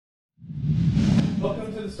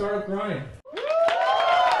Welcome to the Startup Grind.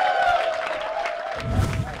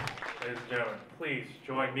 Ladies and gentlemen, please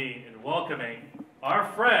join me in welcoming our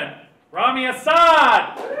friend, Rami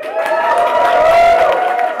Essaid!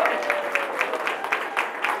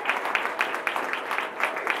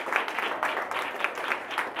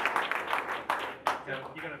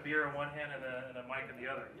 You got a beer in one hand and a mic in the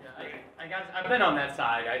other. Yeah, I've been on that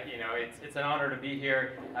side. It's an honor to be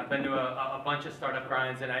here. I've been to a bunch of startup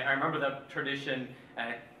grinds, and I remember the tradition. And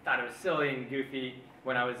I thought it was silly and goofy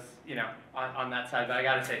when I was, on that side. But I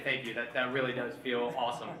got to say, thank you. That really does feel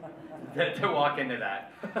awesome to walk into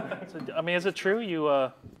that. So, I mean, is it true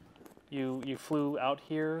you flew out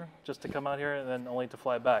here just to come out here and then only to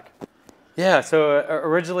fly back? Yeah, so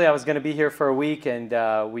originally I was going to be here for a week, and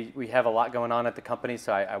we have a lot going on at the company,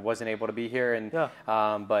 so I wasn't able to be here. And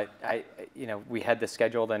but we had this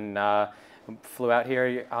scheduled and flew out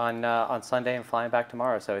here on Sunday and flying back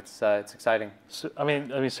tomorrow. So it's exciting. So, I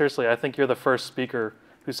mean, seriously, I think you're the first speaker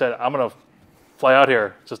who said I'm going to fly out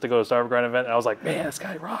here just to go to a Startup Grind event. And I was like, man, this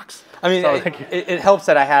guy rocks. I mean, so it helps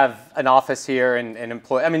that I have an office here and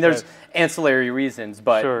employee. I mean, there's ancillary reasons,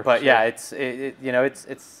 but yeah, it's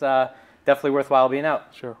definitely worthwhile being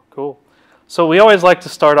out. Sure, cool. So we always like to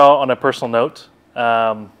start out on a personal note.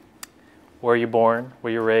 Where were you born? Were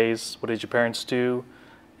you raised? What did your parents do?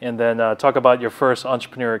 And then talk about your first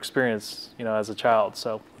entrepreneur experience, as a child.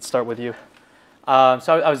 So let's start with you.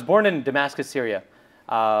 So I was born in Damascus, Syria.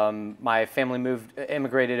 My family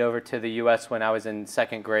immigrated over to the U.S. when I was in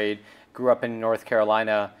second grade. Grew up in North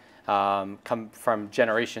Carolina. Come from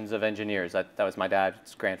generations of engineers. That was my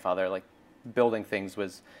dad's grandfather. Like building things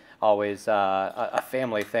was always a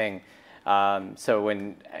family thing. So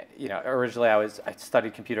when originally I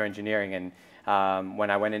studied computer engineering, and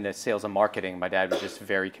when I went into sales and marketing, my dad was just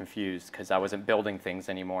very confused because I wasn't building things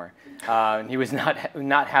anymore. And he was not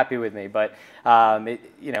happy with me. But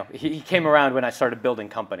he came around when I started building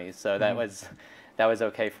companies, so that was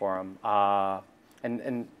okay for him.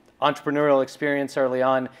 And entrepreneurial experience early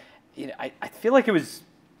on, I feel like it was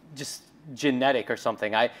just genetic or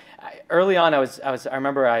something. Early on, I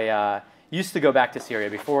remember I used to go back to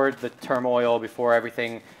Syria before the turmoil, before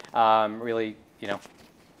everything really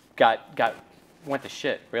went to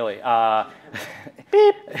shit, really.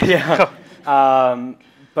 Beep. Yeah.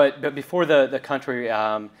 But before the country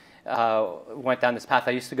went down this path,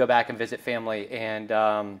 I used to go back and visit family, and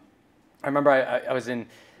I remember I was in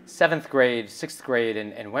sixth grade,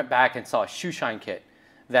 and went back and saw a shoe shine kit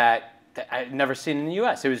that I'd never seen in the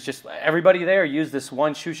U.S. It was just everybody there used this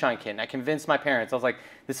one shoe shine kit, and I convinced my parents. I was like,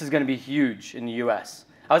 "This is going to be huge in the U.S."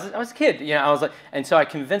 I was a kid, I was like, and so I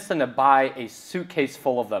convinced them to buy a suitcase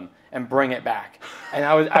full of them and bring it back. And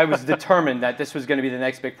I was determined that this was going to be the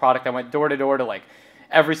next big product. I went door to door to like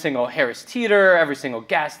every single Harris Teeter, every single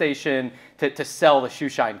gas station to sell the shoe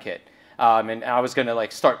shine kit, and I was going to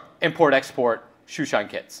like start import-export shoe shine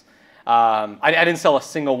kits. I didn't sell a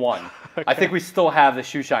single one. Okay. I think we still have the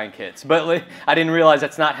shoe shine kits, but I didn't realize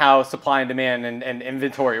that's not how supply and demand and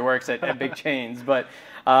inventory works at big chains. But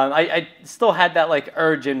I still had that like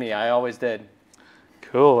urge in me. I always did.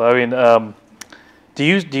 Cool. I mean, do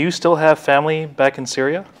you still have family back in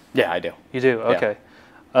Syria? Yeah, I do. You do. Okay.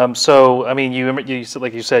 Yeah. So I mean, like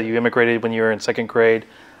you said, you immigrated when you were in second grade.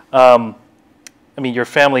 I mean, your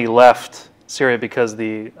family left Syria because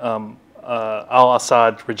the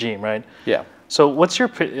al-Assad regime, right? Yeah. So what's your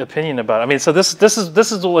opinion about it? I mean, so this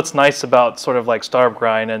is what's nice about sort of like Startup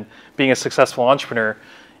Grind and being a successful entrepreneur.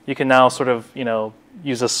 You can now sort of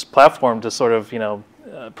use this platform to sort of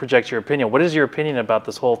project your opinion. What is your opinion about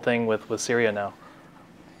this whole thing with Syria now?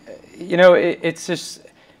 It's just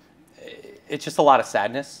a lot of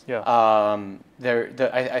sadness. Yeah.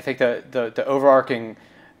 I think the overarching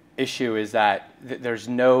issue is that there's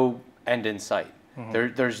no end in sight.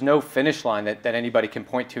 Mm-hmm. There's no finish line that anybody can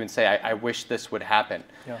point to and say, I wish this would happen.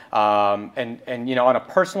 Yeah. And on a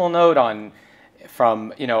personal note,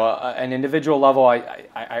 from an individual level,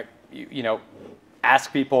 I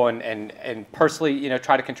ask people and personally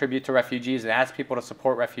try to contribute to refugees and ask people to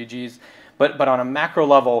support refugees. But on a macro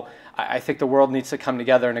level, I think the world needs to come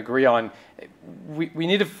together and agree on we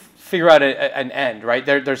need to figure out an end, right?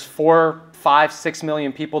 There's 4, 5, 6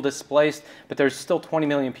 million people displaced, but there's still 20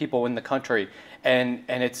 million people in the country. And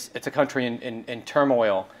it's a country in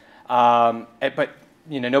turmoil, but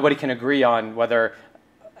nobody can agree on whether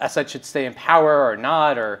Assad should stay in power or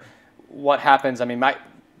not, or what happens. I mean, my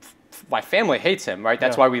family hates him, right?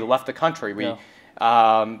 That's why we left the country.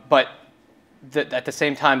 But at the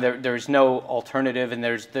same time, there's no alternative, and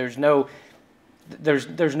there's no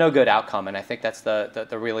good outcome. And I think that's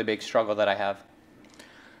the really big struggle that I have.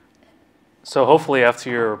 So hopefully after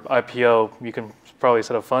your IPO, you can probably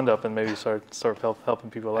set a fund up and maybe start helping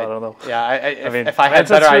people out. I don't know. Yeah, I mean, if I had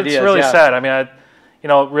better ideas, it's really yeah. sad. I mean,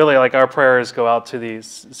 really, like our prayers go out to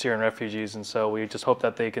these Syrian refugees, and so we just hope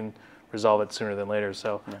that they can resolve it sooner than later.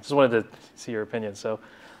 So just wanted to see your opinion. So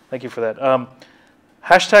thank you for that.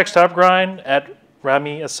 Hashtag stop grind at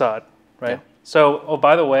Rami Essaid, right? Yeah. So, oh,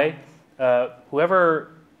 by the way,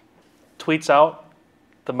 whoever tweets out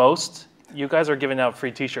the most, you guys are giving out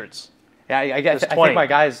free T-shirts. Yeah, I think my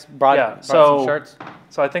guys brought some shirts.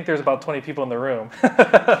 So I think there's about 20 people in the room.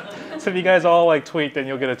 So if you guys all like tweet, then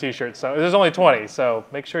you'll get a T-shirt. So there's only 20. So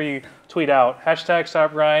make sure you tweet out hashtag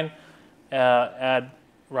stop grind at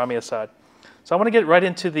Rami Essaid. So I want to get right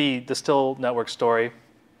into the Distil Network story.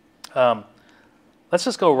 Let's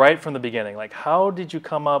just go right from the beginning. Like, how did you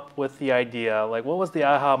come up with the idea? Like, what was the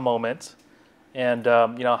aha moment? And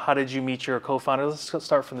how did you meet your co-founder? Let's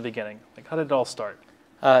start from the beginning. Like, how did it all start?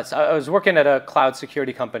 So I was working at a cloud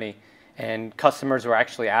security company, and customers were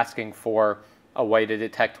actually asking for a way to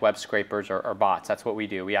detect web scrapers or bots. That's what we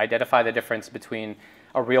do. We identify the difference between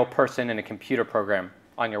a real person and a computer program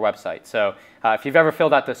on your website. So if you've ever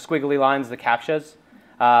filled out the squiggly lines, the CAPTCHAs,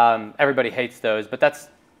 everybody hates those, but that's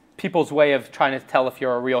people's way of trying to tell if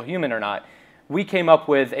you're a real human or not. We came up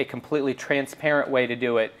with a completely transparent way to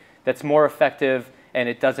do it that's more effective, and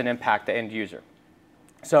it doesn't impact the end user.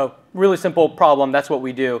 So really simple problem, that's what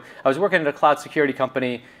we do. I was working at a cloud security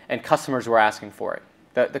company, and customers were asking for it.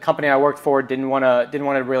 The company I worked for didn't want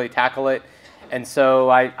to really tackle it, and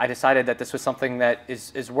so I decided that this was something that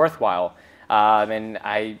is worthwhile. And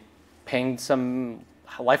I pinged some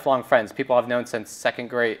lifelong friends, people I've known since seventh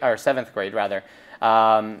grade rather,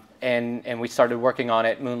 and we started working on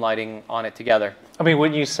it, moonlighting on it together. I mean,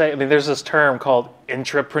 when you say, there's this term called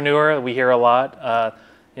intrapreneur that we hear a lot.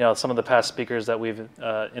 Some of the past speakers that we've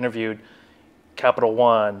interviewed, Capital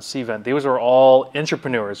One, Cvent, these were all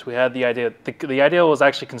entrepreneurs. We had the idea. The idea was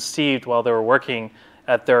actually conceived while they were working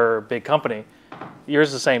at their big company. Yours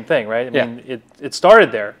is the same thing, right? I mean, it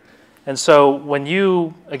started there. And so when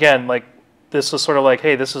you, again, like, this was sort of like,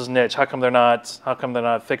 hey, this is niche. How come they're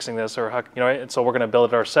not fixing this, or and so we're going to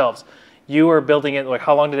build it ourselves. You were building it. Like,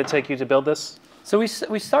 how long did it take you to build this? So we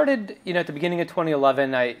started, at the beginning of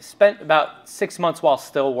 2011. I spent about 6 months while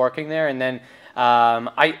still working there, and then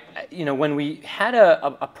when we had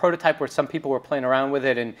a prototype where some people were playing around with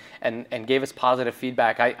it and gave us positive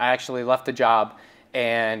feedback, I actually left the job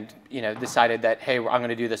and decided that, hey, I'm going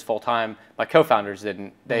to do this full time. My co-founders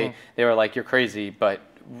didn't. They were like, you're crazy, but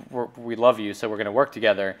we love you, so we're going to work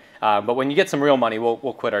together. But when you get some real money, we'll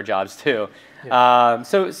quit our jobs too. Yeah.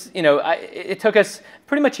 It took us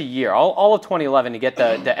pretty much a year, all of 2011, to get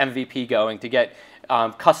the MVP going, to get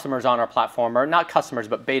customers on our platform, or not customers,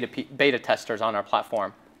 but beta testers on our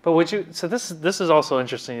platform. But so this is also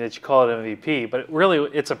interesting that you call it MVP, but really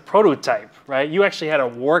it's a prototype, right? You actually had a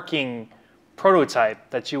working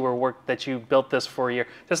prototype that you built this for a year.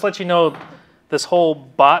 Just to let you know, this whole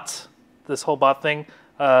bot thing.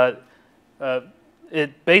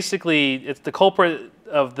 It basically, it's the culprit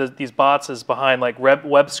of these bots is behind like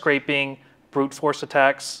web scraping, brute force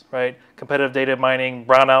attacks, right? Competitive data mining,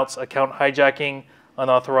 brownouts, account hijacking,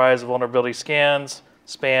 unauthorized vulnerability scans,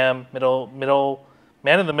 spam,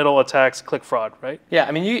 man-in-the-middle attacks, click fraud, right? Yeah,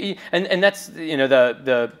 I mean, and that's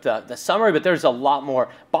the summary, but there's a lot more.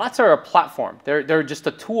 Bots are a platform. They're just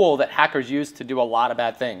a tool that hackers use to do a lot of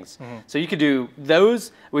bad things. So you could do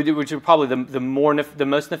those, which are probably the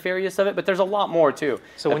most nefarious of it, but there's a lot more too.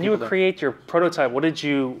 So when you would create your prototype,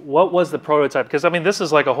 what was the prototype? Because I mean, this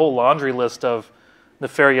is like a whole laundry list of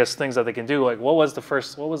nefarious things that they can do. Like, what was the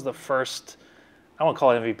first? I won't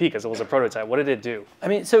call it MVP because it was a prototype. What did it do? I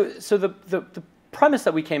mean, so the premise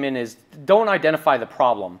that we came in is, don't identify the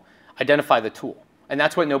problem, identify the tool. And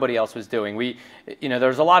that's what nobody else was doing.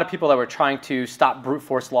 There's a lot of people that were trying to stop brute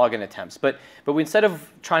force login attempts, but we, instead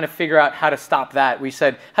of trying to figure out how to stop that, we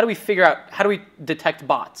said, how do we detect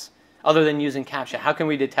bots other than using CAPTCHA? How can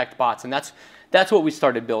we detect bots? And that's what we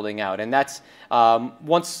started building out. And that's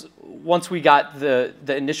once we got the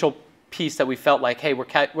initial piece that we felt like, hey,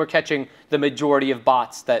 we're catching the majority of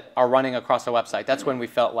bots that are running across the website. That's when we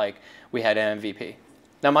felt like we had an MVP.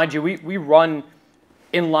 Now, mind you, we run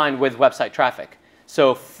in line with website traffic.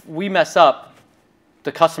 So if we mess up,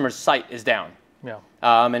 the customer's site is down. Yeah.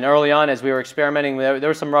 And early on, as we were experimenting, there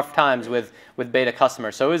were some rough times with beta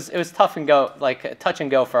customers. So it was touch and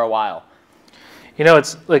go for a while.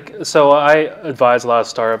 It's like, so I advise a lot of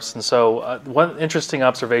startups, and so one interesting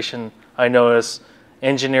observation I noticed: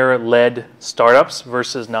 engineer-led startups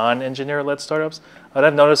versus non-engineer-led startups. What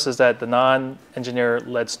I've noticed is that the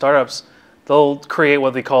non-engineer-led startups, they'll create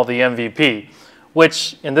what they call the MVP,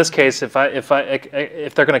 Which in this case, if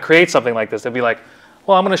they're going to create something like this, they'd be like,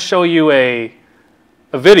 well, I'm going to show you a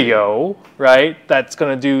video, right? That's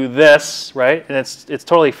going to do this, right? And it's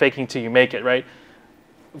totally faking till you make it, right?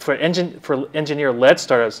 For engineer-led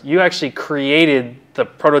startups, you actually created the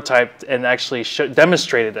prototype and actually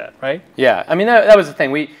demonstrated that, right? Yeah, I mean that was the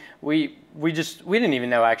thing. We didn't even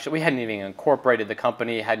know, actually. We hadn't even incorporated the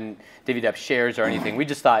company, hadn't divvied up shares or anything. We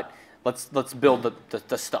just thought, let's build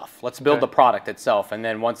the stuff. Let's build the product itself, and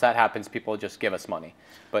then once that happens, people just give us money.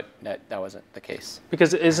 But that wasn't the case.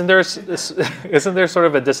 Because isn't there sort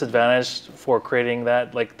of a disadvantage for creating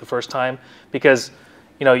that like the first time? Because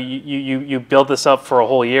you build this up for a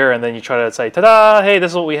whole year, and then you try to say, ta-da, hey,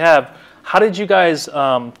 this is what we have. How did you guys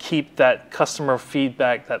keep that customer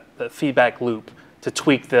feedback, that feedback loop to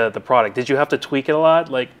tweak the product? Did you have to tweak it a lot?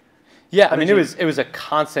 Like, yeah, I mean, it was a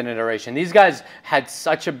constant iteration. These guys had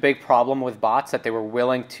such a big problem with bots that they were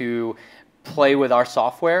willing to play with our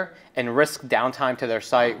software and risk downtime to their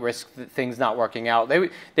site, risk things not working out.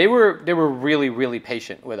 They were really, really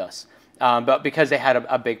patient with us, but because they had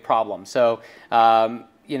a big problem. So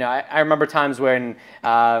I remember times when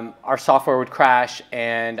our software would crash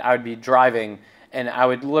and I would be driving and I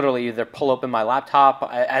would literally either pull open my laptop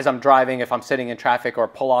as I'm driving if I'm sitting in traffic, or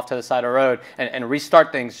pull off to the side of the road and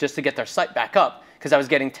restart things just to get their site back up, because I was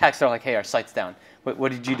getting texts. They're like, hey, our site's down.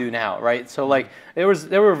 What did you do now, right? So like they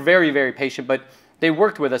were very, very patient, but they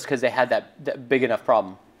worked with us because they had that big enough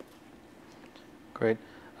problem. Great.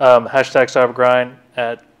 Hashtag Startup Grind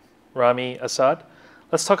at Rami Essaid.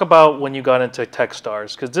 Let's talk about when you got into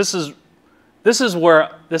Techstars, because this is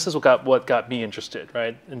what got me interested,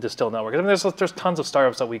 right, in Distil Networks. I mean, there's tons of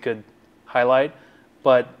startups that we could highlight,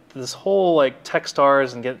 but this whole like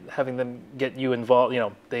Techstars and having them get you involved,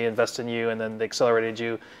 they invest in you and then they accelerated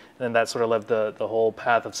you, and then that sort of led the whole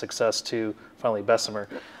path of success to finally Bessemer.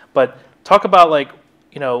 But talk about like,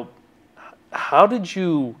 how did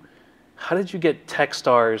you get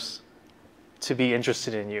Techstars to be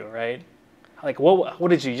interested in you, right? Like,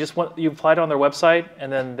 what did you you applied on their website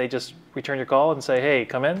and then they just return your call and say, hey,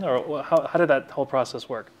 come in? Or how did that whole process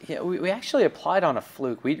work? Yeah, we actually applied on a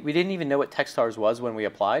fluke. We didn't even know what Techstars was when we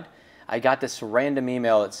applied. I got this random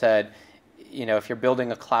email that said, if you're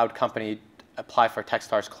building a cloud company, apply for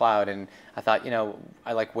Techstars Cloud. And I thought,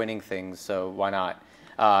 I like winning things, so why not?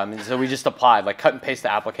 And so we just applied, like cut and paste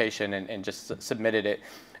the application and just submitted it.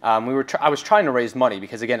 I was trying to raise money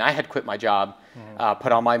because, again, I had quit my job,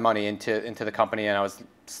 put all my money into the company, and I was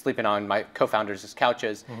sleeping on my co-founders'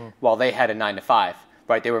 couches while they had a 9-to-5.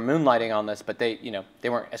 Right? They were moonlighting on this, but they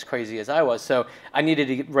weren't as crazy as I was. So I needed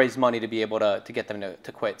to raise money to be able to get them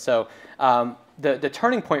to quit. So the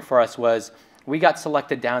turning point for us was we got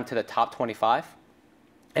selected down to the top 25.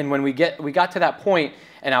 And when we got to that point,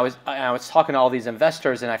 and I was talking to all these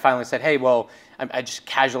investors, and I finally said, hey, well, I just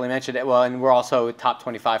casually mentioned it, well, and we're also top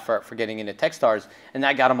 25 for getting into Techstars, and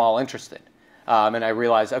that got them all interested. And I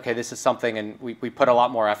realized, okay, this is something, and we put a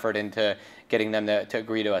lot more effort into getting them to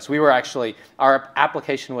agree to us. We were actually, our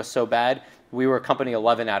application was so bad, we were company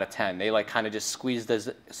 11 out of 10. They like kind of just squeezed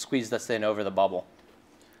us in over the bubble.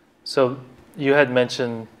 So you had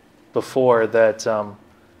mentioned before that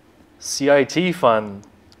CIT fund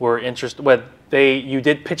were interested. Well, you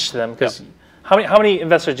did pitch to them because how many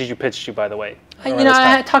investors did you pitch to, by the way?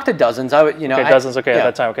 I talked to dozens. Dozens. Okay, at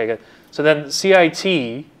that time. Okay, good. So then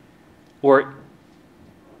CIT were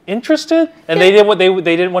interested, and they didn't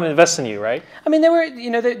want to invest in you, right? I mean, they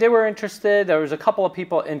were interested. There was a couple of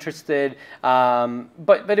people interested,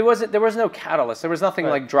 but there was no catalyst. There was nothing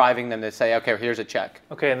like driving them to say, okay, here's a check.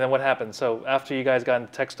 Okay, and then what happened? So after you guys got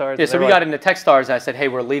into Techstars, yeah, so we got into Techstars, and I said, hey,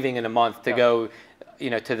 we're leaving in a month to go,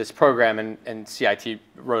 to this program, and CIT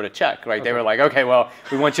wrote a check, right? Okay. They were like, okay, well,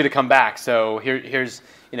 we want you to come back, so here's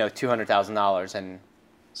 $200,000, and.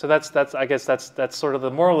 So I guess that's sort of the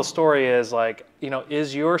moral of the story is like,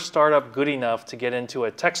 is your startup good enough to get into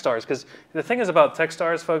a Techstars? Because the thing is about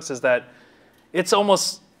Techstars, folks, is that it's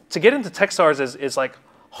almost, to get into Techstars is like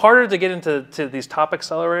harder to get into these top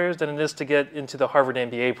accelerators than it is to get into the Harvard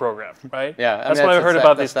MBA program, right? Yeah, that's what I heard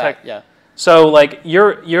about these tech. Yeah. So like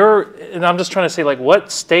and I'm just trying to say, like, what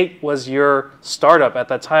state was your startup at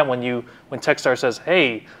that time when Techstars says,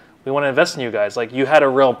 hey, we want to invest in you guys? Like, you had a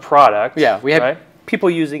real product. Yeah, we had. Right?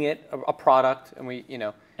 People using it, a product, and we,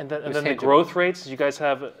 And then the growth rates. Did you guys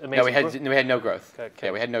have amazing? No, we had no growth. Okay.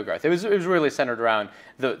 Yeah, we had no growth. It was really centered around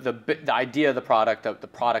the idea of the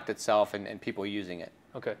product itself, and people using it.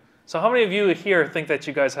 Okay. So how many of you here think that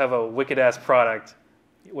you guys have a wicked ass product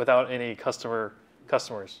without any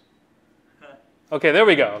customers? Okay, there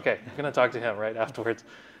we go. Okay, I'm gonna talk to him right afterwards.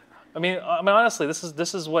 I mean, honestly, this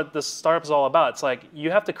is what this startup is all about. It's like you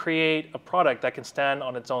have to create a product that can stand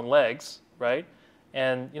on its own legs, right?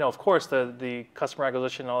 And of course, the customer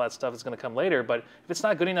acquisition and all that stuff is going to come later. But if it's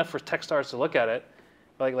not good enough for Techstars to look at it,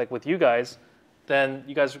 like with you guys, then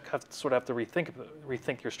you guys sort of have to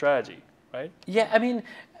rethink your strategy, right? Yeah, I mean,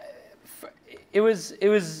 it was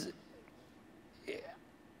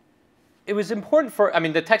important for. I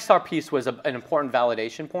mean, the Techstar piece was an important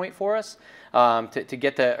validation point for us to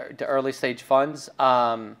get the early stage funds.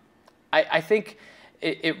 I think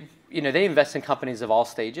they invest in companies of all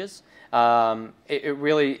stages.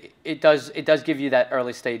 It does give you that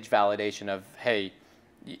early stage validation of, hey,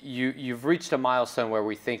 you've reached a milestone where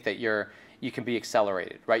we think that you can be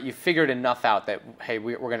accelerated, right? You figured enough out that, hey,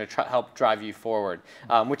 we're going to help drive you forward,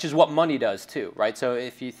 which is what money does too, right? So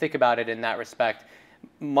if you think about it in that respect,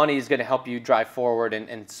 money is going to help you drive forward,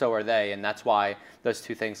 and so are they, and that's why those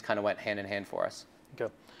two things kind of went hand in hand for us.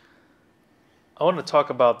 Okay. I want to talk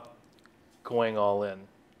about going all in,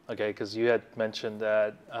 okay? Because you had mentioned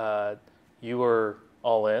that you were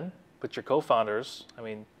all in, but your co-founders, I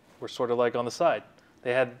mean, were sort of like on the side.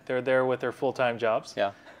 They're there with their full-time jobs.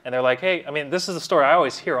 Yeah. And they're like, hey, I mean, this is a story I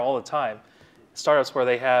always hear all the time. Startups where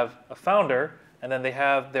they have a founder and then they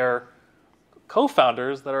have their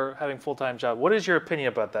co-founders that are having full-time jobs. What is your opinion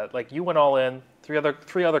about that? Like, you went all in, three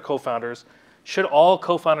other co-founders. Should all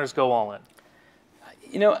co-founders go all in?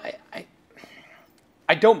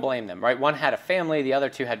 I don't blame them, right? One had a family, the other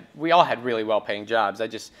two we all had really well-paying jobs. I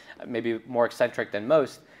just, maybe more eccentric than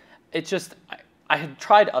most. It's just, I had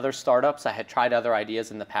tried other startups, I had tried other ideas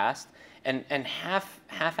in the past, and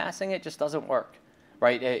half-assing it just doesn't work,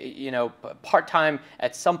 right? Part-time,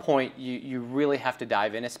 at some point, you really have to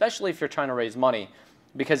dive in, especially if you're trying to raise money,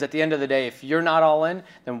 because at the end of the day, if you're not all in,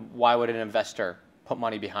 then why would an investor put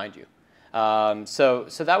money behind you? So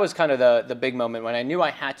that was kind of the big moment when I knew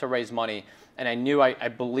I had to raise money, and I knew I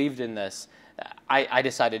believed in this. I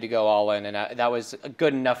decided to go all in, and that was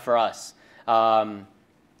good enough for us.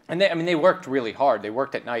 And they worked really hard. They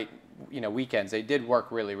worked at night, weekends. They did work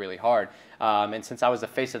really, really hard. And since I was the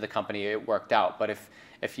face of the company, it worked out. But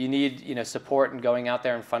if you need support and going out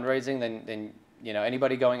there and fundraising, then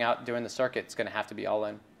anybody going out doing the circuit is going to have to be all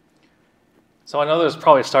in. So I know there's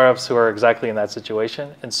probably startups who are exactly in that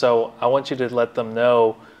situation, and so I want you to let them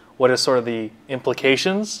know what is sort of the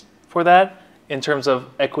implications for that in terms of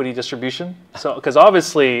equity distribution. So, because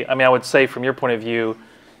obviously, I mean, I would say from your point of view,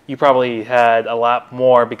 you probably had a lot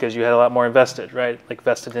more because you had a lot more invested, right? Like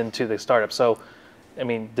vested into the startup. So, I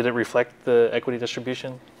mean, did it reflect the equity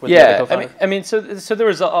distribution? With Yeah, so there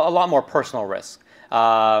was a lot more personal risk.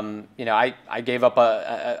 I gave up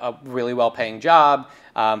a really well-paying job,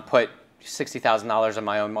 put $60,000 of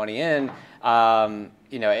my own money in. It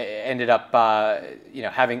ended up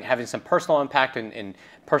having some personal impact and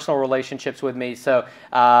personal relationships with me. So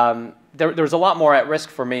there was a lot more at risk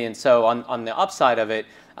for me. And so on the upside of it,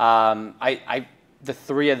 the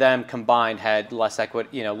three of them combined had less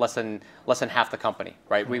equity, less than half the company,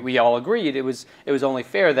 right? We all agreed it was only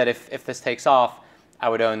fair that if this takes off, I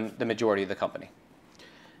would own the majority of the company.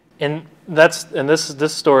 And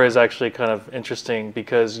this story is actually kind of interesting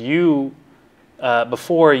because you,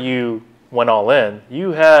 before you went all in,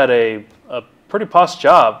 you had a pretty posh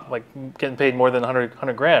job, like getting paid more than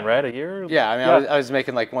 100 grand, right, a year? Yeah, I mean, I was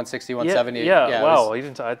making like 160, 170. Yeah, wow.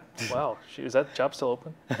 Wow, is that job still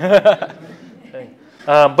open?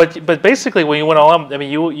 But basically, when you went all in, I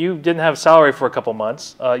mean, you didn't have salary for a couple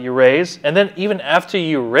months. You raised, and then even after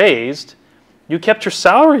you raised, you kept your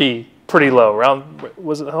salary pretty low. What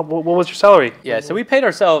was your salary? Yeah, so we paid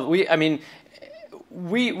ourselves. We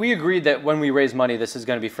agreed that when we raise money, this is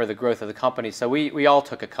going to be for the growth of the company. So we all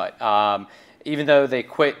took a cut. Even though they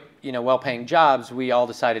quit, well-paying jobs, we all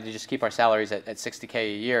decided to just keep our salaries at $60K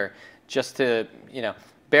a year, just to,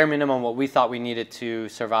 bare minimum what we thought we needed to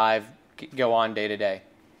survive, go on day to day.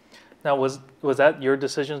 Now, was that your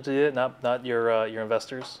decision to do it, not your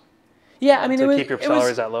investors? Yeah, I mean, to keep your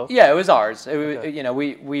salaries that low. Yeah, it was ours. Okay.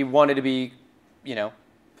 We wanted to be,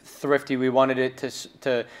 thrifty. We wanted it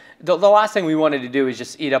to. The last thing we wanted to do is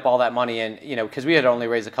just eat up all that money, and because we had only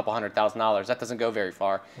raised a couple $100,000. That doesn't go very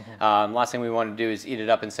far. Mm-hmm. Last thing we wanted to do is eat it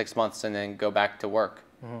up in 6 months and then go back to work.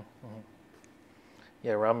 Mm-hmm. Mm-hmm.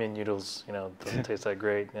 Yeah, ramen noodles, doesn't taste that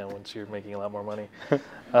great. Once you're making a lot more money.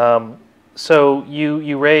 So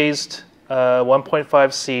you raised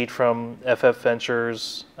 1.5 seed from FF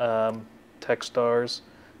Ventures, Techstars,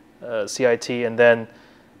 CIT, and then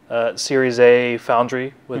Series A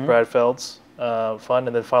Foundry with mm-hmm. Brad Feld's fund,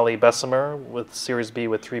 and then finally Bessemer with Series B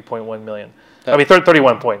with 3.1 million. I mean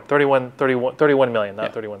 31 million,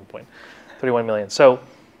 not 31 million. So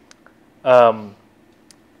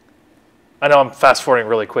I know I'm fast forwarding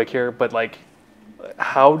really quick here, but like,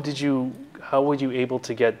 how were you able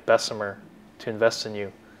to get Bessemer to invest in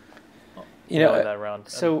you? In that round.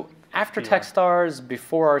 So after Techstars,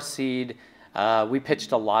 before our seed, we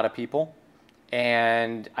pitched a lot of people,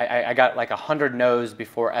 and I got like 100 no's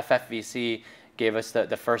before FFVC gave us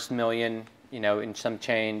the first million, in some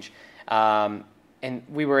change, and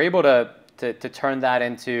we were able to turn that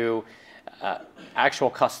into actual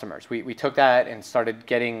customers. We took that and started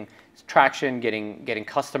getting traction, getting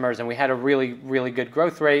customers, and we had a really, really good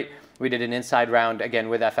growth rate. We did an inside round again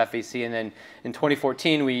with FFVC, and then in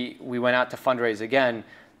 2014 we went out to fundraise again,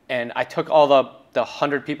 and I took all the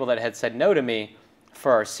 100 people that had said no to me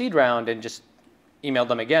for our seed round and just emailed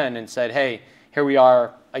them again and said, hey, here we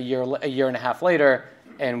are a year and a half later,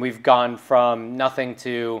 and we've gone from nothing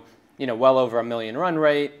to well over $1 million run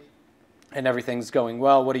rate, and everything's going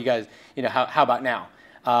well. What do you guys, how about now?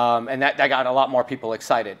 And that got a lot more people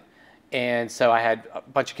excited. And so I had a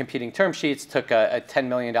bunch of competing term sheets, took a $10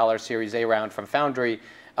 million Series A round from Foundry.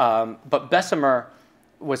 But Bessemer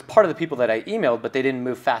was part of the people that I emailed, but they didn't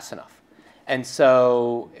move fast enough. And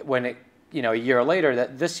so when a year later,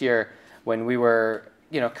 this year, when we were,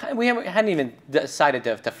 we hadn't even decided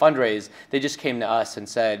to fundraise, they just came to us and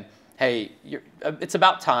said, hey, it's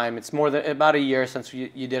about time. It's more than about a year since you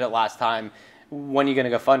did it last time. When are you going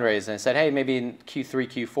to go fundraise? And I said, hey, maybe in Q3,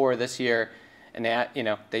 Q4 this year. And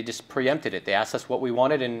they just preempted it. They asked us what we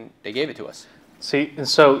wanted, and they gave it to us. See, and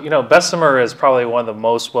so Bessemer is probably one of the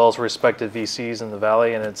most well-respected VCs in the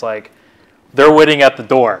Valley, and it's like they're waiting at the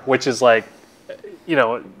door, which is like,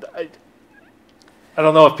 I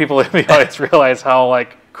don't know if people in the audience realize how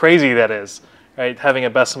like crazy that is, right? Having a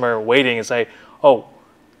Bessemer waiting and say, oh,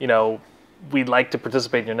 we'd like to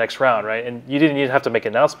participate in your next round, right? And you didn't even have to make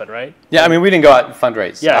an announcement, right? Yeah, I mean, we didn't go out and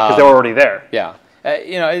fundraise. Yeah, because they were already there. Yeah.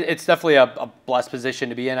 It's definitely a blessed position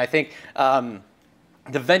to be in. I think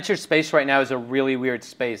the venture space right now is a really weird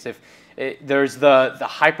space. There's the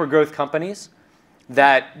hyper-growth companies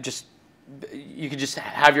that you could just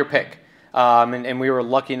have your pick. And we were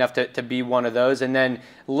lucky enough to be one of those. And then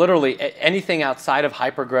literally anything outside of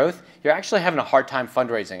hyper-growth, you're actually having a hard time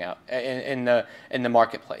fundraising out in the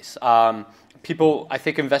marketplace. I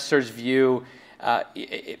think investors view,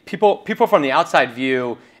 people from the outside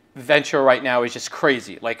view venture right now is just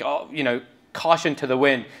crazy, like, caution to the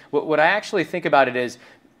wind. What I actually think about it is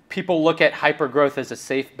people look at hyper-growth as a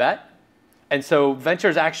safe bet, and so venture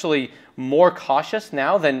is actually more cautious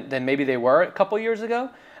now than maybe they were a couple years ago,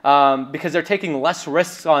 because they're taking less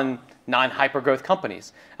risks on non-hyper-growth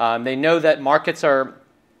companies. They know that markets are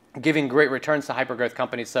giving great returns to hyper-growth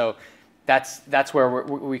companies, so that's where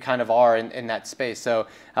we kind of are in that space. So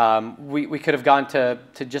we could have gone to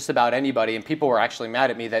just about anybody, and people were actually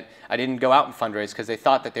mad at me that I didn't go out and fundraise because they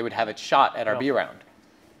thought that they would have a shot at our B round.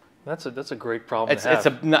 That's a great problem to have.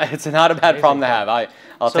 It's not a bad problem to have.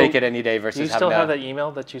 I'll take it any day versus having. Do you still have that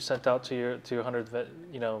email that you sent out to your 100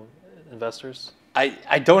 investors?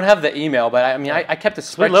 I don't have the email, but I kept a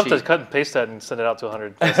spreadsheet. We'd love to cut and paste that and send it out to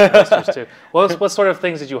 100 investors too. What sort of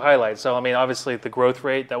things did you highlight? So obviously the growth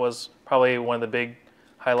rate, that was probably one of the big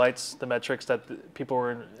highlights, the metrics that people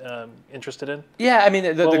were interested in. Yeah,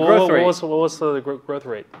 the growth rate. What was the growth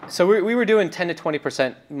rate? So we were doing 10 to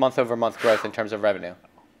 20% month-over-month growth in terms of revenue.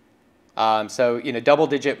 So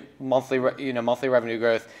double-digit monthly revenue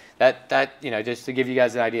growth. That just to give you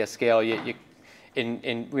guys an idea of scale, we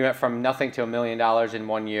went from nothing to $1 million in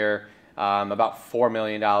 1 year, about $4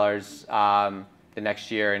 million the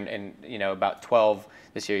next year, and about 12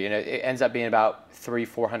 this year. It ends up being about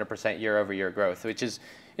 300-400% year-over-year growth, which is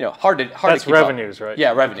hard to That's keep revenues, up. right?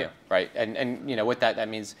 Yeah, revenue, right? And with that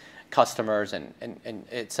means customers and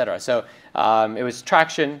et cetera. So it was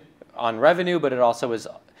traction on revenue, but it also was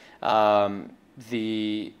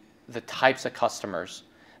the types of customers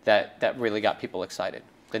that really got people excited.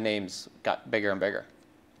 The names got bigger and bigger.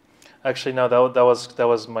 Actually, no, that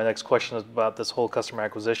was my next question about this whole customer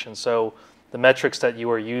acquisition. So the metrics that you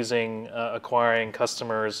were using acquiring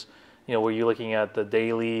customers, were you looking at the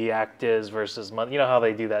daily actives versus month? How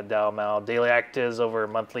they do that DAU/MAU, daily actives over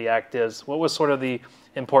monthly actives. What was sort of the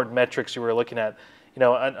important metrics you were looking at?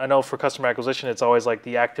 I know for customer acquisition, it's always like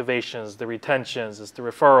the activations, the retentions, it's the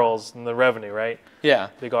referrals, and the revenue, right? Yeah.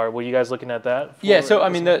 Big R. Were you guys looking at that? Yeah. So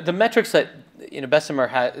the metrics that Bessemer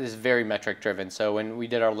is very metric driven. So when we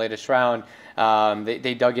did our latest round,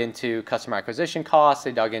 they dug into customer acquisition costs.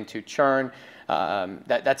 They dug into churn.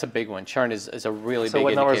 That's a big one. Churn is a really big indicator. So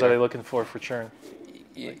what numbers are they looking for churn?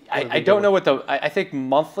 I don't know what I think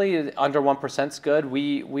monthly under 1% is good.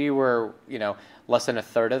 We were less than a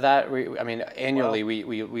third of that. Annually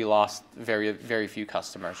we lost very, very few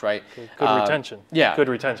customers, right? Good retention. Yeah. Good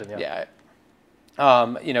retention. Yeah. Yeah.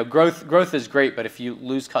 growth is great, but if you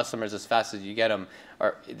lose customers as fast as you get them,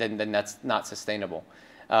 then that's not sustainable.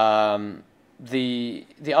 The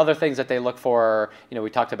other things that they look for, we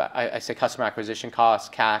talked about, I say customer acquisition costs,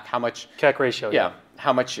 CAC, how much CAC ratio. Yeah,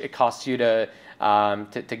 how much it costs you to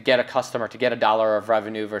get a customer, to get $1 of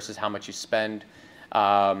revenue versus how much you spend.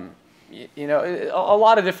 A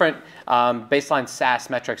lot of different baseline SaaS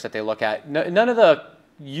metrics that they look at. None of the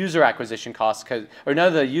user acquisition costs, or none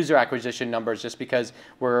of the user acquisition numbers, just because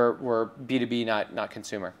we're B2B, not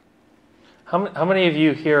consumer. How many of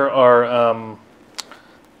you here are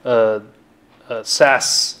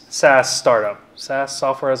SaaS startup? SaaS,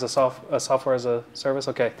 software as a service.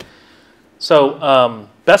 Okay. So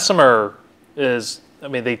Bessemer is,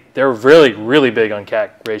 they're really, really big on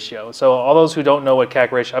CAC ratio. So all those who don't know what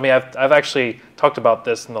CAC ratio, I've actually talked about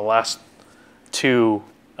this in the last 2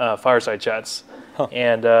 fireside chats. Huh.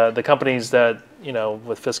 And the companies that,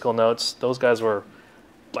 with fiscal notes, those guys were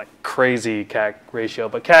like crazy CAC ratio.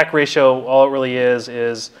 But CAC ratio, all it really is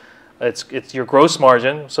it's your gross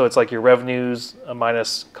margin. So it's like your revenues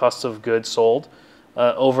minus cost of goods sold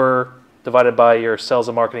divided by your sales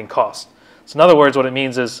and marketing cost. So in other words, what it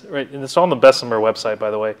means is, right, and it's on the Bessemer website, by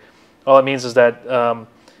the way, all it means is that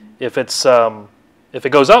if it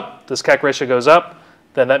goes up, this CAC ratio goes up,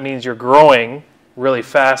 then that means you're growing really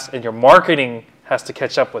fast and your marketing has to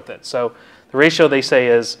catch up with it. So the ratio they say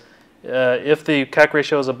is if the CAC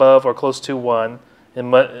ratio is above or close to 1,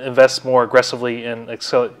 invest more aggressively and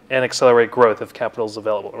accelerate growth if capital is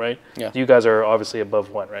available, right? Yeah. You guys are obviously above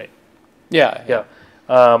 1, right? Yeah. Yeah.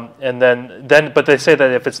 And then, but they say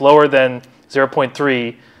that if it's lower than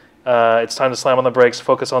 0.3, it's time to slam on the brakes,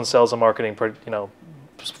 focus on sales and marketing.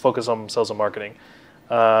 Focus on sales and marketing.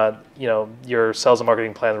 Your sales and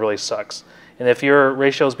marketing plan really sucks. And if your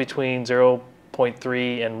ratio is between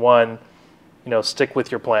 0.3 and 1, stick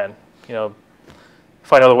with your plan.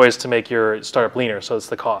 Find other ways to make your startup leaner, so it's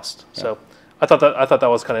the cost. Yeah. So I thought that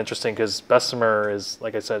was kind of interesting because Bessemer is,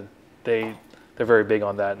 like I said, they're very big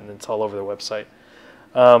on that, and it's all over their website.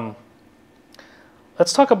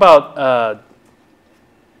 Let's talk about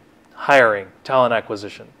hiring, talent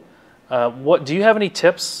acquisition. What do you have any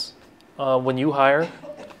tips when you hire?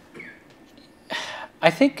 I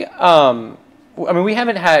think we've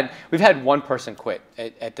had one person quit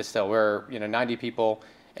at Distil. We're 90 people.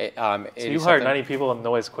 So you hired 90 people and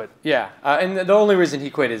nobody's quit. Yeah, and the only reason he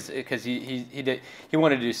quit is because he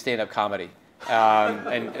wanted to do stand-up comedy.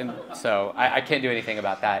 And so I can't do anything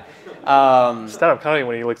about that. Stand-up comedy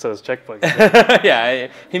when he looks at his checkbook. Yeah,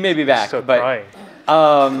 he may be back. So but crying.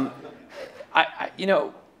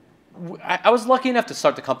 I was lucky enough to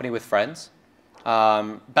start the company with friends,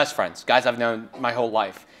 best friends, guys I've known my whole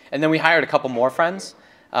life, and then we hired a couple more friends.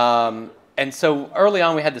 And so early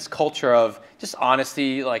on, we had this culture of just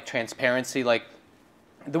honesty, like transparency, like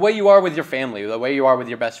the way you are with your family, the way you are with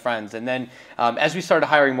your best friends. And then as we started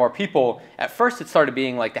hiring more people, at first it started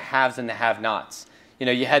being like the haves and the have-nots.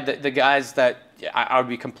 You had the guys that I would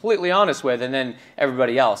be completely honest with, and then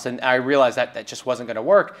everybody else. And I realized that just wasn't going to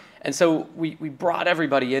work. And so we brought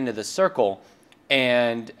everybody into the circle,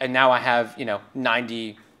 and now I have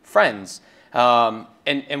 90 friends.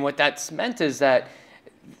 And what that's meant is that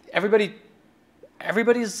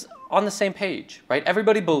everybody's on the same page, right?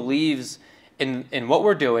 Everybody believes in what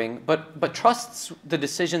we're doing, but trusts the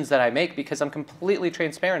decisions that I make because I'm completely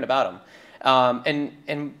transparent about them.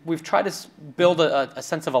 And we've tried to build a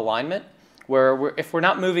sense of alignment where if we're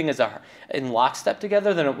not moving in lockstep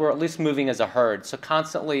together, then we're at least moving as a herd. So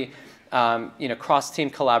constantly, cross-team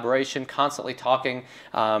collaboration, constantly talking,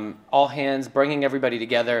 all hands, bringing everybody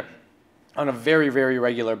together on a very, very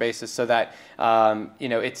regular basis, so that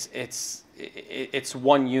it's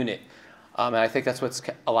one unit. And I think that's what's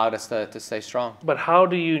allowed us to stay strong. But how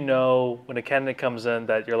do you know when a candidate comes in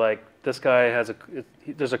that you're like, this guy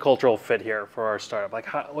there's a cultural fit here for our startup?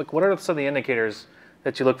 What are some of the indicators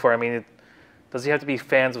that you look for? I mean, does he have to be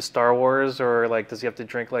fans of Star Wars, or does he have to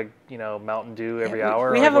drink Mountain Dew every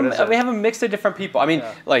hour? We have a mix of different people. I mean,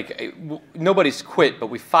 nobody's quit, but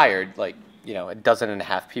we fired a dozen and a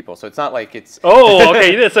half people. So it's not like it's. Oh,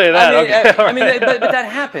 okay, you didn't say that. But that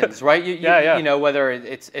happens, right? Whether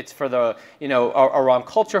it's for the a wrong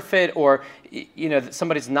culture fit, or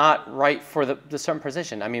somebody's not right for the certain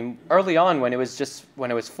position. I mean, early on when it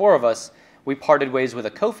was 4 of us, we parted ways with a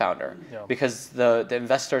co-founder because the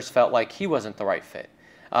investors felt like he wasn't the right fit.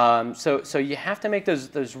 So you have to make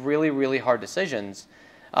those really, really hard decisions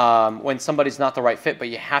when somebody's not the right fit, but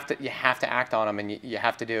you have to act on them, and you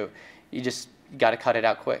have to do. You just got to cut it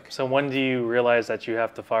out quick. So when do you realize that you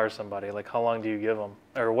have to fire somebody? How long do you give them?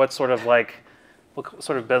 Or what sort of what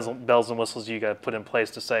sort of bells and whistles do you got to put in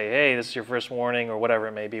place to say, hey, this is your first warning or whatever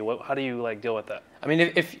it may be? How do you like deal with that? I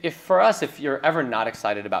mean, if for us, if you're ever not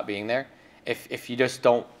excited about being there, if you just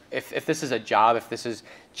don't, if this is a job, if this is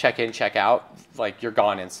check in, check out, like you're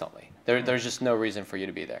gone instantly. There's just no reason for you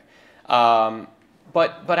to be there.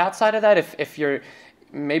 But outside of that, if you're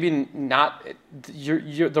maybe not,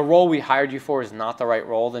 the role we hired you for is not the right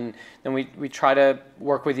role, then we try to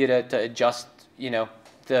work with you to adjust, your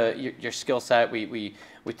skill set. We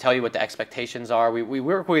tell you what the expectations are. We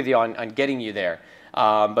work with you on getting you there.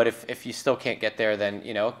 But if you still can't get there, then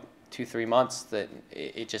 2-3 months, that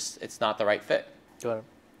it's not the right fit. Got it.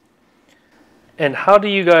 And how do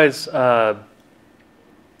you guys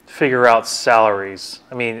figure out salaries?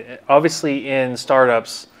 I mean, obviously in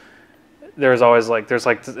startups, there's always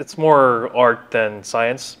it's more art than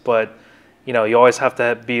science, but you always have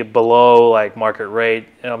to be below like market rate.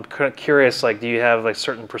 And I'm kind of curious, like, do you have like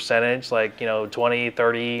certain percentage, like 20,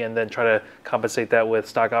 30, and then try to compensate that with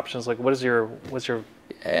stock options? Like, what's your I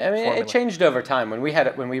mean, formula? It changed over time. When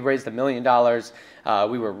we raised $1 million,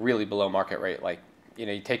 we were really below market rate. Like,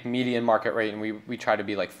 you take median market rate, and we try to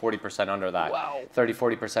be like 40% under that. Wow.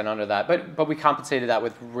 30-40% under that. But we compensated that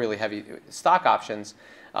with really heavy stock options.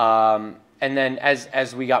 And then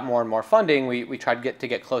as we got more and more funding, we tried to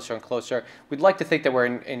get closer and closer. We'd like to think that we're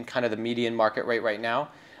in kind of the median market rate right now,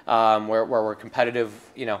 where we're competitive,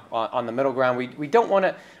 on the middle ground. We don't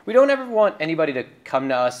ever want anybody to come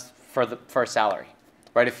to us for a salary,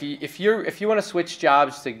 right? If you want to switch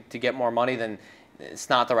jobs to get more money, then it's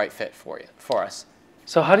not the right fit for us.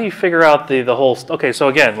 So how do you figure out the whole? Okay, so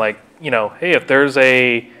again, like hey, if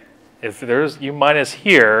there's you minus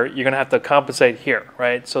here, you're gonna have to compensate here,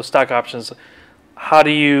 right? So stock options, how do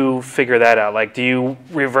you figure that out? Like, do you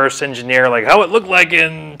reverse engineer like how it looked like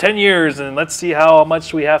in 10 years, and let's see how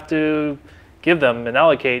much we have to give them and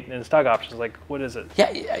allocate in stock options? Like, what is it?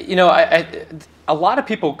 Yeah, a lot of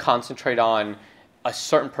people concentrate on a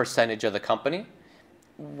certain percentage of the company,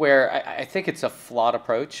 where I think it's a flawed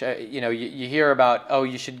approach. You hear about, oh,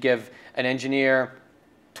 you should give an engineer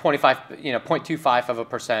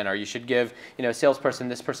 0.25%, or you should give a salesperson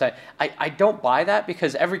this percent. I don't buy that,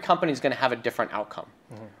 because every company is going to have a different outcome,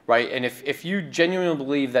 right? And if you genuinely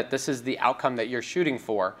believe that this is the outcome that you're shooting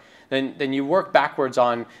for, then you work backwards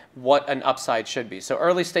on what an upside should be. So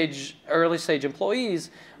early stage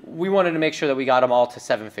employees, we wanted to make sure that we got them all to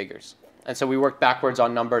 7 figures. And so we worked backwards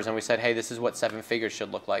on numbers, and we said, hey, this is what 7 figures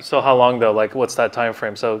should look like. So how long though? Like, what's that time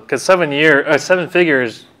frame? So, because 7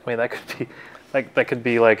 figures, I mean, that could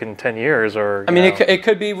be like in 10 years, or it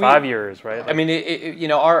could be 5 years, right? Like, I mean,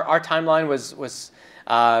 our timeline was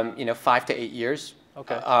 5 to 8 years.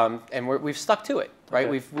 Okay. And we've stuck to it, right?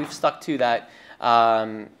 Okay. We've stuck to that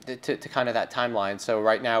to kind of that timeline. So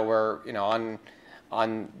right now we're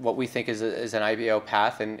on what we think is an IPO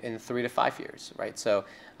path in 3 to 5 years, right? So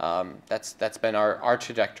that's been our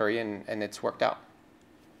trajectory, and it's worked out.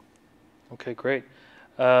 Okay, great.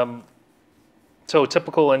 So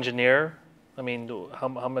typical engineer, I mean, how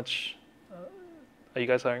much are you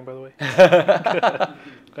guys hiring, by the way?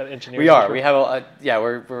 Got engineers? We are. We have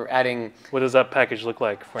we're adding. What does that package look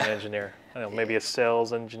like for an engineer? I don't know, maybe a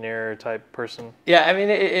sales engineer type person. Yeah, I mean,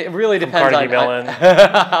 it really depends on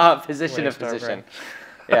position to position.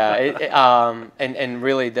 Yeah, and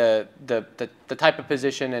really the type of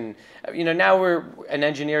position, and now an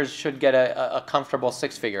engineer should get a comfortable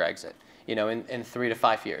 6-figure exit, in 3 to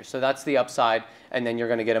 5 years. So that's the upside, and then you're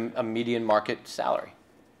going to get a median market salary.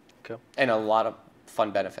 Okay. And a lot of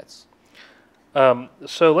fun benefits.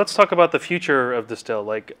 So let's talk about the future of Distil.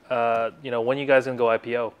 Like, when you guys gonna go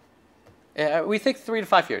IPO? We think 3 to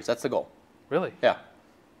 5 years. That's the goal. Really? Yeah.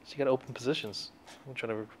 So you got open positions. I'm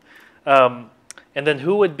trying to. And then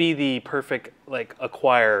who would be the perfect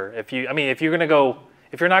acquirer? If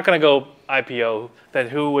you're not gonna go IPO, then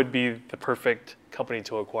who would be the perfect company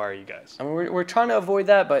to acquire you guys? I mean, we're trying to avoid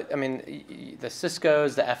that, but I mean, the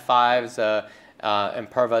Cisco's, the F5s, and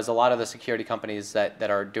Pervas, a lot of the security companies that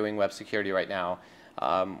are doing web security right now,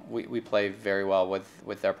 we play very well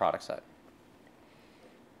with their product set.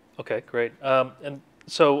 Okay, great. And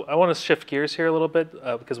so I want to shift gears here a little bit,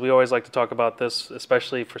 because we always like to talk about this,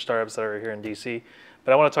 especially for startups that are here in DC.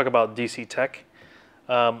 But I want to talk about DC Tech.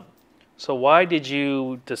 So why did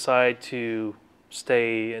you decide to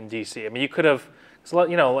stay in DC? I mean, you could have, a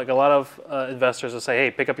lot of investors will say,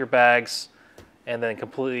 hey, pick up your bags and then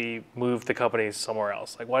completely move the company somewhere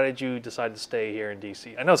else. Like, why did you decide to stay here in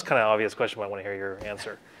DC? I know it's kind of an obvious question, but I want to hear your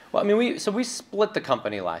answer. Well, I mean, we split the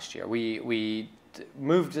company last year. We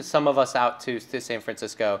moved some of us out to San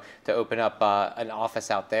Francisco to open up an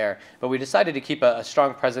office out there. But we decided to keep a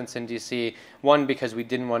strong presence in DC, one, because we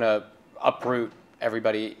didn't want to uproot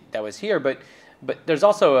everybody that was here. But there's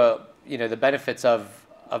also the benefits of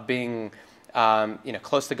being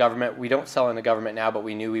close to government. We don't sell in the government now, but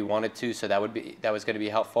we knew we wanted to, so that was going to be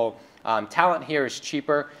helpful. Talent here is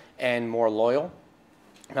cheaper and more loyal.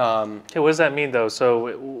 Okay, what does that mean though?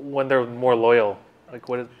 So when they're more loyal, like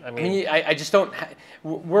I just don't.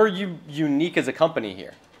 We're unique as a company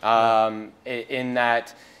here, in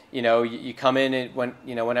that you come in and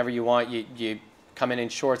whenever you want, you come in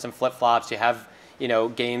shorts and flip flops. You have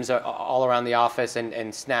games all around the office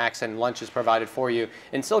and snacks and lunches provided for you.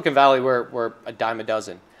 In Silicon Valley, we're a dime a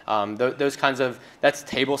dozen. Those kinds of, that's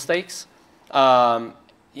table stakes. And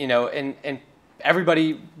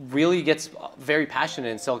everybody really gets very passionate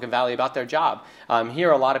in Silicon Valley about their job.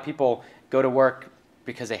 Here, a lot of people go to work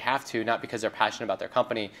because they have to, not because they're passionate about their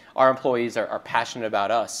company. Our employees are passionate about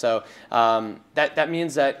us. So that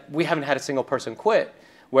means that we haven't had a single person quit.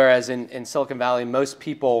 Whereas in Silicon Valley, most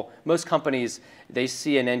companies, they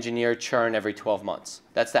see an engineer churn every 12 months.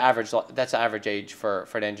 That's the average age for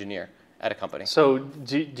an engineer at a company. So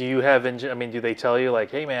do you have, do they tell you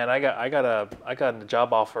like, hey man, I got a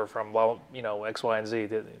job offer from X, Y, and Z.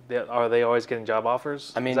 Are they always getting job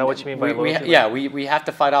offers? Is that what you mean by loyalty? We have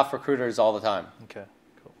to fight off recruiters all the time. Okay,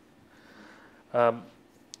 cool.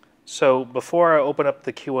 So before I open up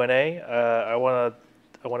the Q&A, I want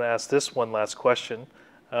to ask this one last question.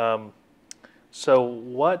 So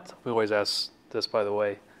we always ask this, by the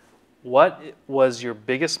way, what was your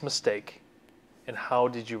biggest mistake and how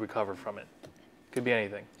did you recover from it? Could be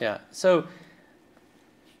anything. Yeah. So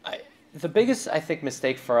the biggest, I think,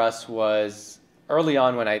 mistake for us was early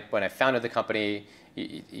on when I founded the company.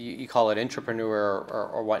 You call it entrepreneur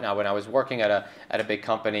or whatnot. When I was working at a big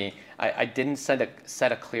company, I didn't set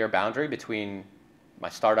a clear boundary between my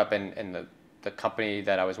startup and the company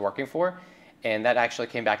that I was working for, and that actually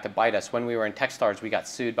came back to bite us. When we were in Techstars, we got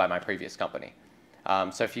sued by my previous company.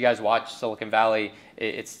 So if you guys watch Silicon Valley,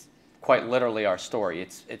 it's quite literally our story.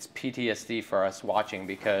 It's PTSD for us watching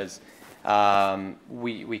because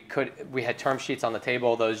we had term sheets on the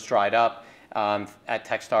table. Those dried up. At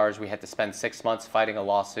Techstars, we had to spend 6 months fighting a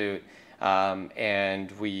lawsuit,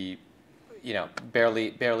 and we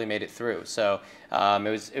barely made it through. So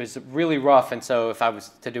it was really rough. And so if I was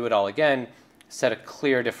to do it all again, set a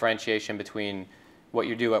clear differentiation between what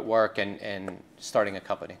you do at work and starting a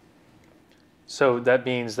company. So that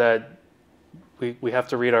means that we have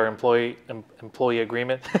to read our employee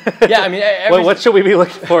agreement. Yeah, what should we be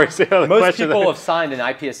looking for? Most people have signed an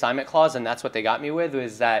IP assignment clause, and that's what they got me with.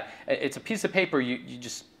 Is that it's a piece of paper you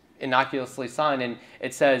just innocuously sign, and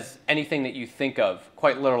it says anything that you think of,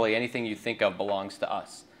 quite literally anything you think of belongs to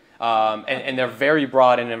us. And they're very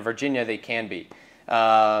broad, and in Virginia they can be.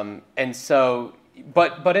 And so,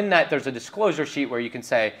 but in that there's a disclosure sheet where you can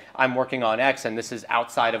say I'm working on X, and this is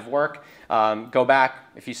outside of work. Go back,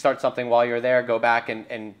 if you start something while you're there, go back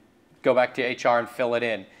and go back to HR and fill it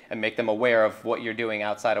in and make them aware of what you're doing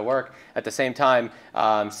outside of work. At the same time,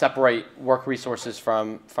 separate work resources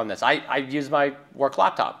from this. I use my work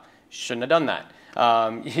laptop. Shouldn't have done that.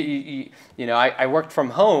 I worked from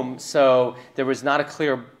home, so there was not a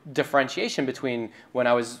clear differentiation between when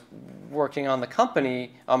I was working on the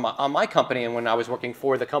company, on my company, and when I was working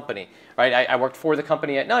for the company. Right? I worked for the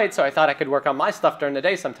company at night, so I thought I could work on my stuff during the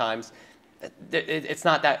day sometimes. It's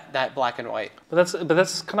not that black and white. But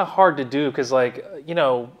that's kind of hard to do because,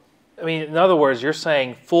 in other words, you're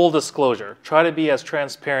saying full disclosure. Try to be as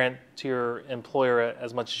transparent to your employer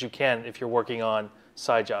as much as you can if you're working on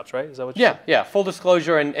side jobs, right? Is that what you're saying? Yeah, full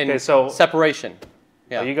disclosure and separation.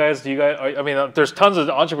 Yeah. Do you guys? There's tons of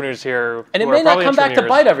entrepreneurs here, and it may not come back to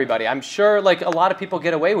bite everybody. I'm sure, a lot of people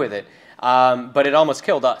get away with it, but it almost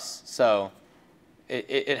killed us. So,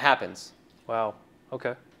 it happens. Wow.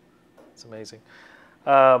 Okay, that's amazing.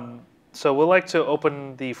 So we'd like to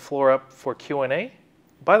open the floor up for Q&A.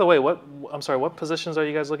 By the way, what positions are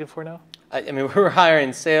you guys looking for now? We're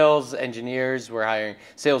hiring sales engineers. We're hiring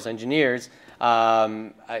sales engineers.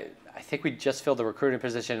 I think we just filled the recruiting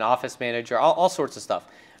position, office manager, all sorts of stuff.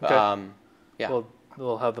 Okay. Yeah.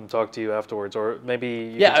 We'll have them talk to you afterwards, or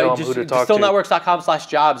maybe you can tell them who to talk to.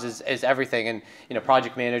 DistilNetworks.com/jobs is everything, and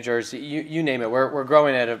project managers, you name it. We're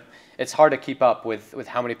growing it's hard to keep up with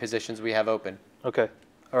how many positions we have open. Okay.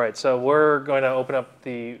 All right. So we're going to open up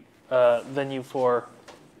the venue for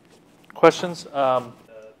questions.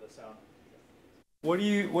 What do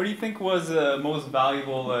you think was the most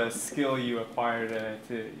valuable skill you acquired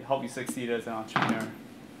to help you succeed as an entrepreneur?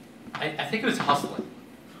 I think it was hustling.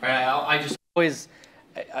 Right?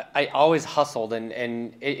 I always hustled,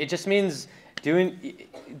 and it just means doing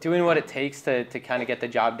what it takes to kind of get the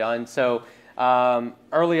job done. So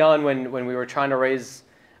early on, when we were trying to raise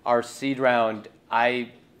our seed round,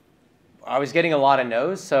 I was getting a lot of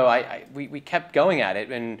no's, so we kept going at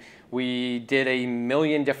it, and we did a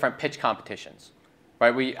million different pitch competitions.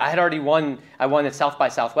 Right, I had already won. I won the South by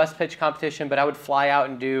Southwest pitch competition, but I would fly out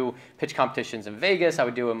and do pitch competitions in Vegas. I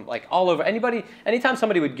would do them like all over. Anytime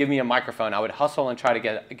somebody would give me a microphone, I would hustle and try to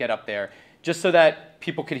get up there, just so that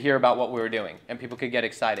people could hear about what we were doing and people could get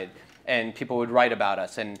excited and people would write about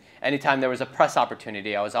us. And anytime there was a press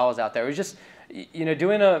opportunity, I was always out there. It was just,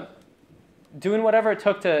 doing whatever it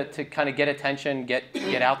took to kind of get attention, get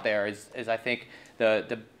out there is I think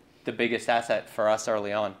the biggest asset for us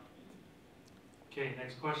early on. Okay,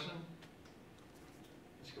 next question.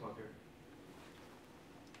 Let's come up here.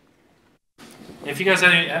 If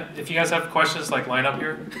you guys have questions, like line up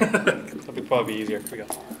here. That'll probably be easier. Here we go.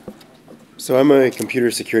 So I'm a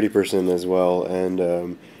computer security person as well,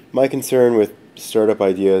 and my concern with startup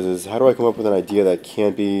ideas is how do I come up with an idea that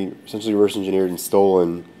can't be essentially reverse engineered and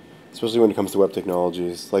stolen, especially when it comes to web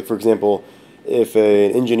technologies. Like, for example, if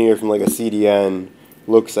an engineer from like a CDN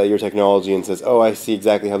looks at your technology and says, oh, I see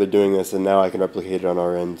exactly how they're doing this, and now I can replicate it on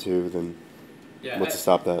our end too, then what's to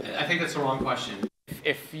stop that? I think that's the wrong question.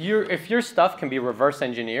 If your stuff can be reverse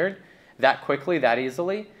engineered that quickly, that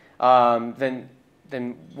easily, then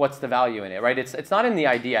what's the value in it, right? It's not in the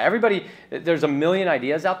idea. There's a million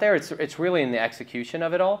ideas out there. It's really in the execution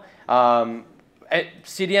of it all.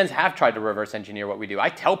 CDNs have tried to reverse engineer what we do. I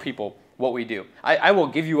tell people what we do. I will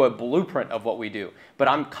give you a blueprint of what we do, but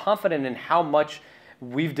I'm confident in how much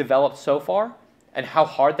we've developed so far and how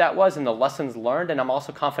hard that was and the lessons learned, and I'm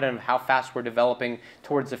also confident in how fast we're developing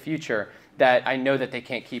towards the future that I know that they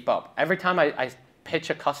can't keep up. Every time I pitch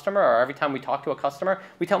a customer or every time we talk to a customer,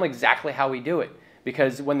 we tell them exactly how we do it,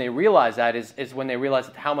 because when they realize that is when they realize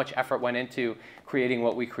how much effort went into creating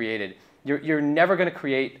what we created. You're never going to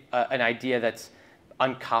create an idea that's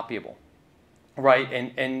uncopyable, right?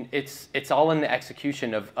 And it's all in the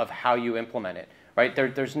execution of how you implement it. Right?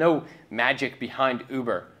 There's no magic behind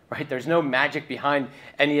Uber, right? There's no magic behind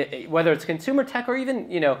any, whether it's consumer tech or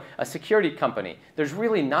even a security company. There's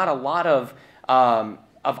really not a lot of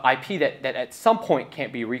IP that at some point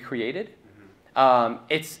can't be recreated.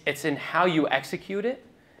 It's in how you execute it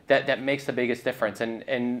that makes the biggest difference.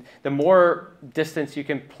 And the more distance you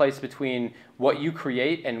can place between what you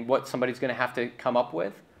create and what somebody's going to have to come up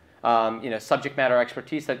with, subject matter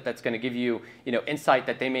expertise that's going to give you insight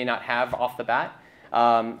that they may not have off the bat,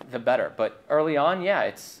 the better. But early on, yeah,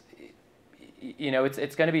 it's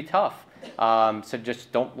going to be tough. So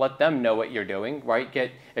just don't let them know what you're doing,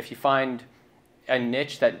 right? If you find a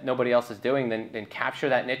niche that nobody else is doing, then capture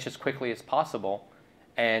that niche as quickly as possible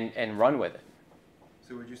and run with it.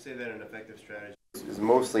 So would you say that an effective strategy is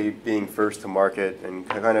mostly being first to market and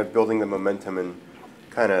kind of building the momentum and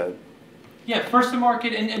kind of... Yeah, first to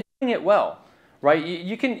market and doing it well, right?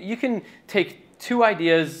 You can take two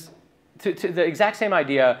ideas, to the exact same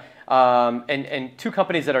idea, and two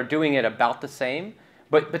companies that are doing it about the same,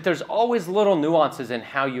 but there's always little nuances in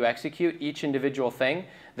how you execute each individual thing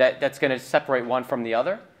that's going to separate one from the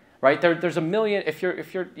other, right? There's a million, if you're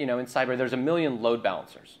in cyber, there's a million load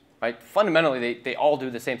balancers. Right? Fundamentally, they all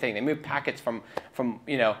do the same thing. They move packets from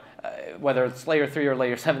whether it's layer 3 or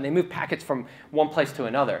layer 7, they move packets from one place to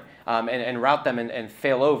another and route them and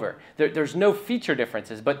fail over. There's no feature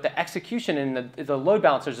differences, but the execution in the load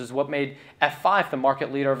balancers is what made F5 the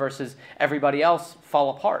market leader versus everybody else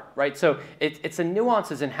fall apart, right? So it's the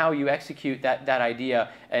nuances in how you execute that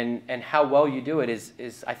idea and how well you do it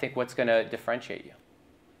is I think what's going to differentiate you.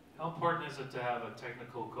 How important is it to have a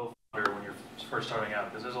technical co-founder when you're first starting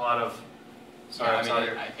out? Because there's a lot of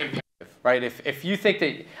right? If you think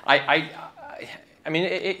that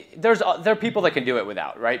there are people that can do it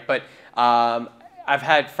without, right? But I've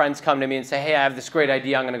had friends come to me and say, hey, I have this great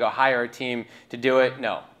idea. I'm going to go hire a team to do it.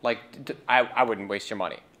 No, I wouldn't waste your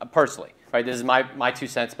money personally, right? This is my 2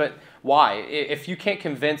 cents. But why? If you can't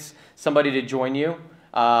convince somebody to join you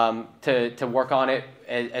to work on it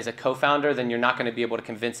as a co-founder, then you're not going to be able to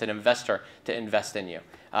convince an investor to invest in you.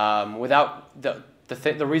 Without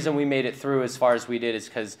the reason we made it through as far as we did is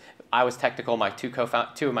because I was technical. My two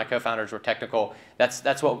of my co-founders were technical.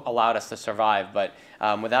 That's what allowed us to survive. But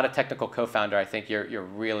without a technical co-founder, I think you're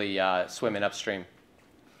really swimming upstream.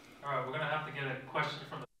 All right, we're going to have to get a question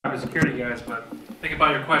from the cybersecurity guys, but think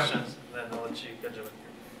about your questions, and then I'll let you get to it.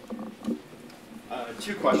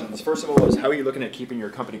 2 questions. First of all is how are you looking at keeping your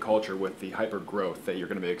company culture with the hyper growth that you're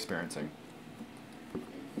going to be experiencing?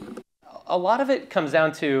 A lot of it comes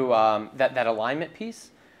down to that alignment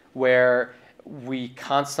piece where we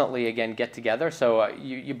constantly, again, get together. So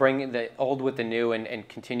you bring the old with the new and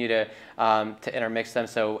continue to intermix them.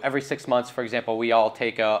 So every 6 months, for example, we all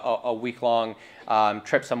take a week-long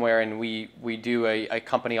trip somewhere, and we do a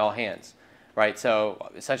company all hands, right?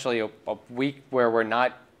 So essentially a week where we're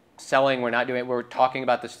not selling, we're talking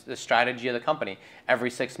about the strategy of the company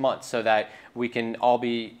every 6 months, so that we can all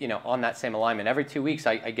be on that same alignment. Every 2 weeks,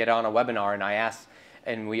 I get on a webinar and I ask,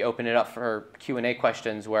 and we open it up for Q&A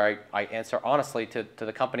questions where I answer honestly to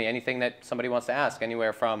the company anything that somebody wants to ask,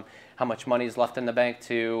 anywhere from how much money is left in the bank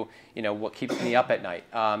to what keeps me up at night.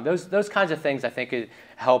 Those kinds of things, I think it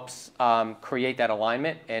helps create that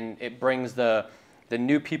alignment, and it brings the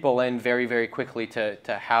new people in very, very quickly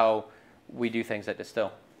to how we do things at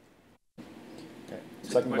Distil. Okay.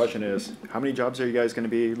 Second question is, how many jobs are you guys going to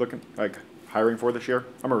be hiring for this year?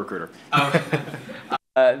 I'm a recruiter.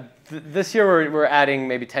 This year we're adding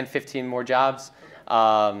maybe 10, 15 more jobs.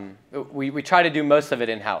 We try to do most of it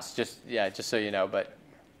in-house, just so you know. But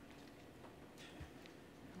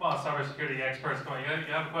come on, cybersecurity experts, come on. You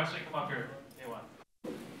have a question? Come up here,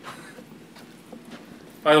 Day1.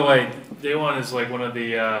 By the way, Day1 is like one of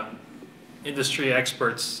the industry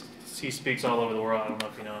experts. He speaks all over the world. I don't know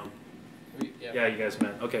if you know him. Yeah, you guys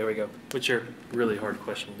met. Okay, here we go. What's your really hard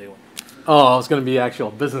question, Day1? Oh, it's going to be actually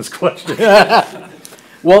a business question.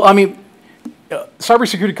 Well, I mean,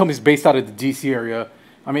 cybersecurity companies based out of the DC area.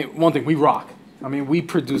 I mean, one thing, we rock. I mean, we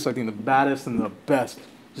produce, I think, the baddest and the best.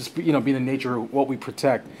 Just being the nature of what we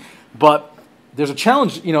protect. But there's a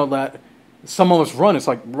challenge, that some of us run. It's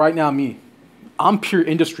like right now, I'm pure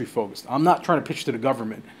industry focused. I'm not trying to pitch to the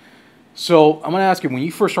government. So I'm going to ask you, when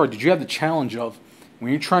you first started, did you have the challenge of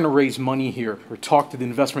when you're trying to raise money here or talk to the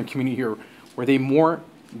investment community here, were they more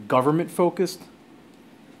government focused?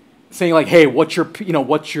 Saying like, hey, what's your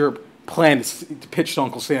plan to pitch to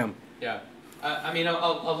Uncle Sam? Yeah, I mean, a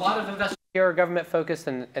lot of investors here are government focused,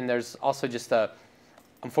 and there's also just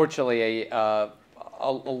unfortunately a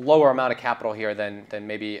lower amount of capital here than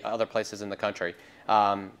maybe other places in the country.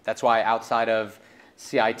 That's why outside of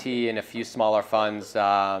CIT and a few smaller funds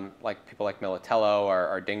like people like Militello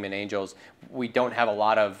or Dingman Angels, we don't have a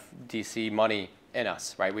lot of DC money in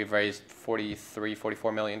us, right? We've raised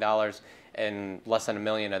 $44 million, and less than $1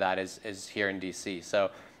 million of that is here in DC. So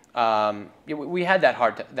we had that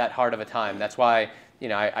hard of a time. That's why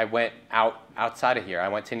I went outside of here. I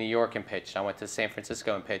went to New York and pitched. I went to San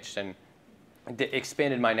Francisco and pitched, and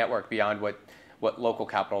expanded my network beyond what local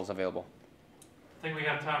capital is available. I think we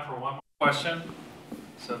have time for one more question,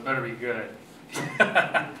 so it better be good.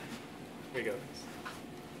 Here you go.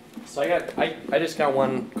 So I just got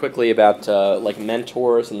one quickly about like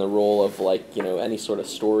mentors and the role of any sort of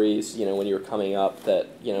stories when you were coming up that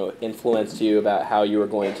influenced you about how you were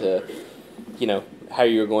going to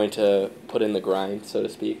put in the grind, so to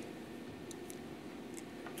speak.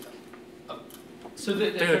 So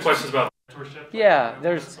the question's about mentorship. Yeah,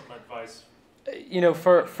 there's some advice.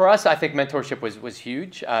 For us, I think mentorship was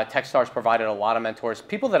huge. Techstars provided a lot of mentors,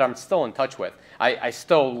 people that I'm still in touch with. I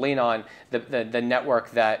still lean on the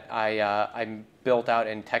network that I built out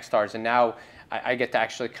in Techstars, and now I get to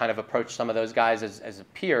actually kind of approach some of those guys as a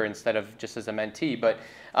peer instead of just as a mentee. But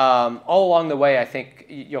all along the way, I think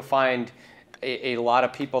you'll find a lot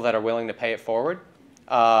of people that are willing to pay it forward.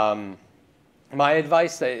 My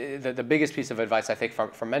advice, the biggest piece of advice I think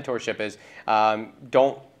from mentorship is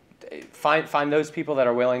don't find those people that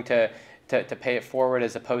are willing to pay it forward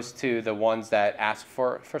as opposed to the ones that ask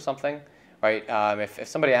for something, right? If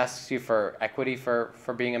somebody asks you for equity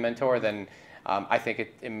for being a mentor, then I think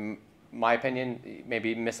in my opinion,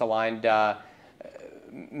 maybe misaligned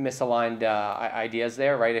ideas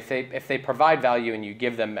there, right? If they provide value and you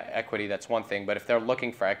give them equity, that's one thing. But if they're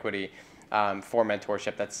looking for equity for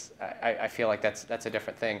mentorship, I feel like that's a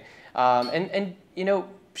different thing. And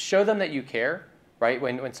show them that you care. Right?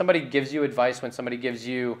 When somebody gives you advice, when somebody gives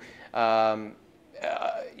you, their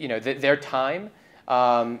time,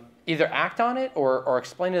 either act on it or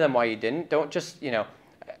explain to them why you didn't. Don't just, a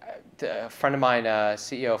friend of mine,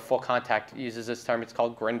 CEO of Full Contact, uses this term. It's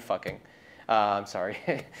called grin fucking. I'm sorry.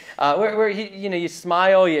 where you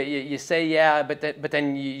smile, you say yeah, but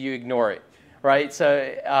then you ignore it, right?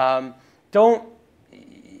 So don't.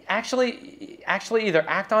 Actually either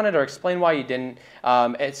act on it or explain why you didn't,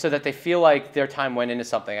 so that they feel like their time went into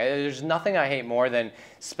something. There's nothing I hate more than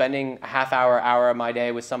spending a half hour of my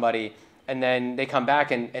day with somebody, and then they come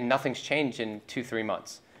back and nothing's changed in 2-3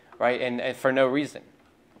 months, right? And for no reason.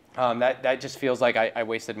 That just feels like I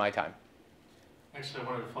wasted my time. Actually, I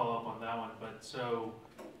wanted to follow up on that one, but so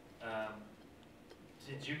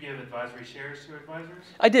Did you give advisory shares to advisors?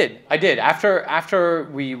 I did. After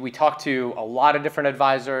we talked to a lot of different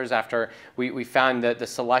advisors, after we found that the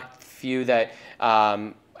select few that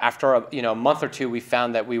after a month or two, we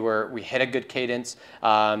found that we hit a good cadence.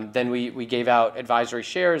 Then we gave out advisory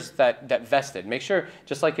shares that vested. Make sure,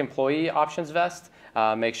 just like employee options vest,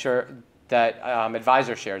 make sure that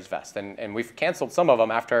advisor shares vest. And we've canceled some of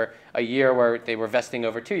them after a year where they were vesting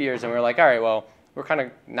over 2 years, and we were like, all right, well, we're kind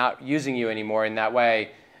of not using you anymore. In that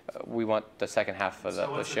way, we want the second half of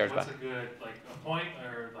the shares back. What's a good, like a point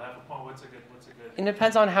or half a point? What's a good? It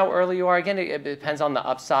depends on how early you are. Again, it depends on the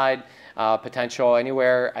upside potential.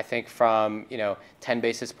 Anywhere, I think, from 10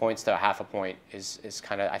 basis points to a half a point is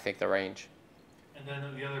kind of, I think, the range. And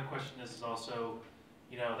then the other question is also,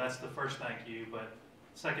 that's the first thank you, but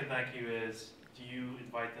second thank you is, do you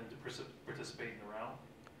invite them to participate in the round?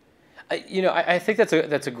 I think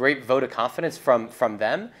that's a great vote of confidence from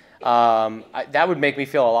them. That would make me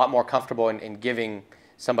feel a lot more comfortable in giving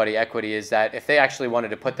somebody equity, is that if they actually wanted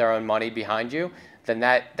to put their own money behind you, then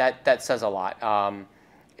that says a lot.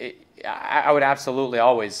 I would absolutely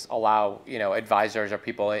always allow advisors or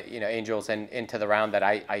people, angels into the round that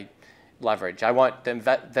I leverage. I want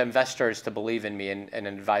the investors to believe in me, and an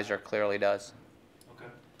advisor clearly does.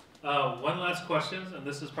 Okay. One last question, and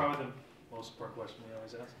this is probably the most important question we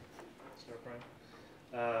always ask. Start,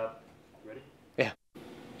 Brian. Ready? Yeah.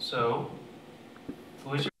 So,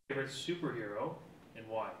 who is your favorite superhero and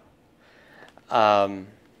why?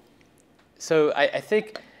 So I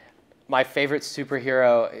think my favorite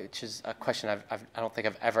superhero, which is a question I don't think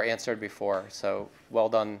I've ever answered before. So well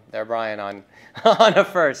done there, Brian, on a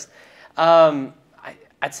first. I'd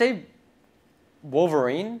say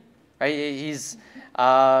Wolverine. Right? He's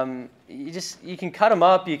you can cut him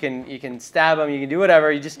up, you can stab him, you can do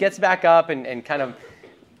whatever. He just gets back up and kind of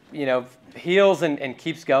heals and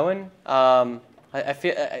keeps going. I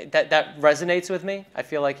feel that resonates with me. I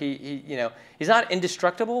feel like he's not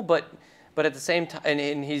indestructible, but at the same time,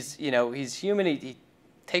 and he's he's human. He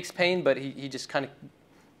takes pain, but he just kind of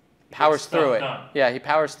powers through it. Done. Yeah, he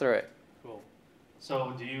powers through it. Cool.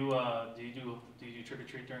 So do you do trick or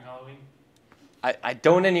treat during Halloween? I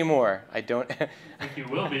don't anymore. I don't. I think you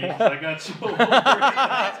will be, 'cause I got you over.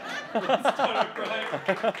 Let's start,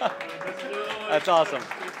 Brian. That's awesome.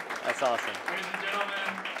 That's awesome. Ladies and gentlemen,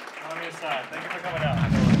 Rami Essaid. Thank you for coming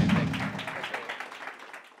out.